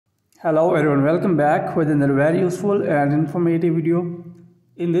Hello everyone, welcome back with another very useful and informative video.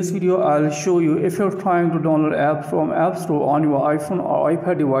 In this video, I'll show you if you're trying to download apps from App Store on your iPhone or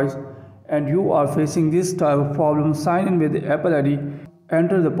iPad device and you are facing this type of problem, sign in with the Apple ID,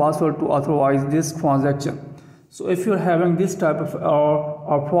 enter the password to authorize this transaction. So if you're having this type of error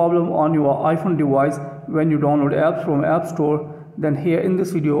or problem on your iPhone device when you download apps from App Store, then here in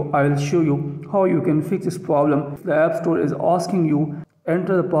this video, I will show you how you can fix this problem. If the App Store is asking you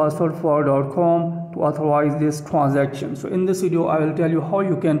enter the password for .com to authorize this transaction. So in this video I will tell you how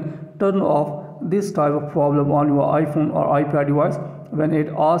you can turn off this type of problem on your iPhone or iPad device when it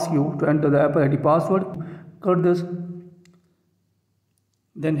asks you to enter the Apple ID password. Cut this.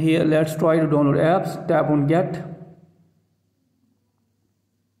 Then here let's try to download apps. Tap on get.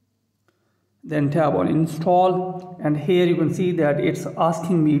 Then tap on install, and here you can see that it's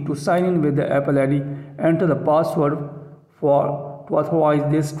asking me to sign in with the Apple ID, enter the password to authorize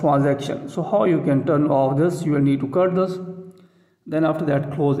this transaction. So how you can turn off this? You will need to cut this. Then after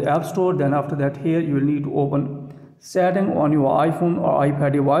that close App Store. Then after that here you will need to open setting on your iPhone or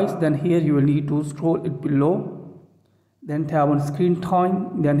iPad device. Then here you will need to scroll it below. Then tap on screen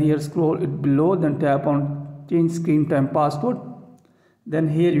time. Then here scroll it below. Then tap on change screen time password. Then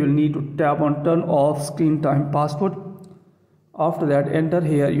here you will need to tap on turn off screen time password. After that enter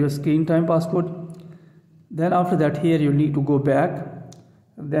here your screen time password. Then after that here you need to go back.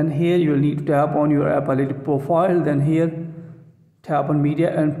 Then here you will need to tap on your Apple ID profile. Then here tap on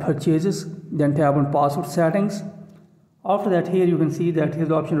media and purchases. Then tap on password settings. After that here you can see that here's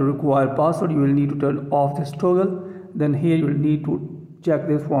the option to require password. You will need to turn off this toggle. Then here you will need to check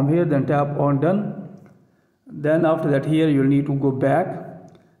this from here. Then tap on done. Then after that here you will need to go back.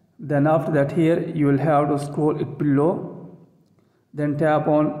 Then after that here you will have to scroll it below. Then tap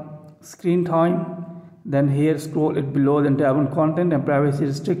on screen time. Then here scroll it below. Then tap on content and privacy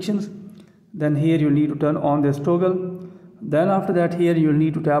restrictions. Then here you need to turn on this toggle. Then after that here you will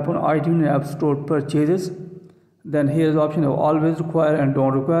need to tap on iTunes App Store purchases. Then here is the option of always require and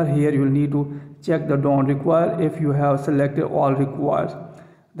don't require. Here you will need to check the don't require if you have selected all requires.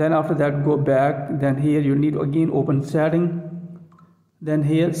 Then after that go back. Then here you need to again open setting. Then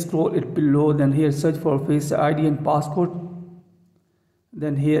here scroll it below. Then here search for Face ID and passcode.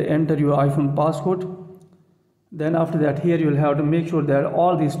 Then here enter your iPhone passcode. Then after that here you will have to make sure that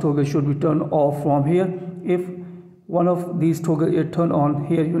all these toggles should be turned off from here. If one of these toggles is turned on,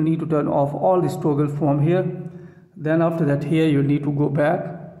 here you need to turn off all these toggles from here. Then after that here you need to go back.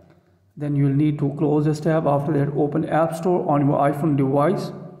 Then you will need to close this tab. After that open App Store on your iPhone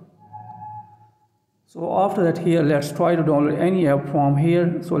device. So after that here let's try to download any app from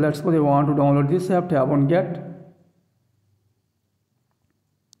here. So let's suppose I want to download this app. Tap on get.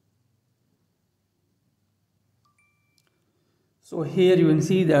 So here you can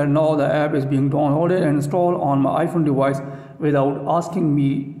see that now the app is being downloaded and installed on my iPhone device without asking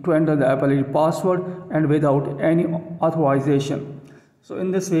me to enter the Apple ID password and without any authorization. So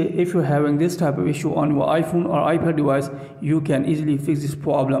in this way, if you're having this type of issue on your iPhone or iPad device, you can easily fix this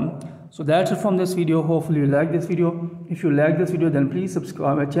problem. So that's it from this video. Hopefully you like this video. If you like this video, then please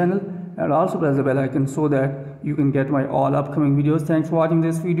subscribe my channel and also press the bell icon so that you can get my all upcoming videos. Thanks for watching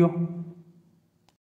this video.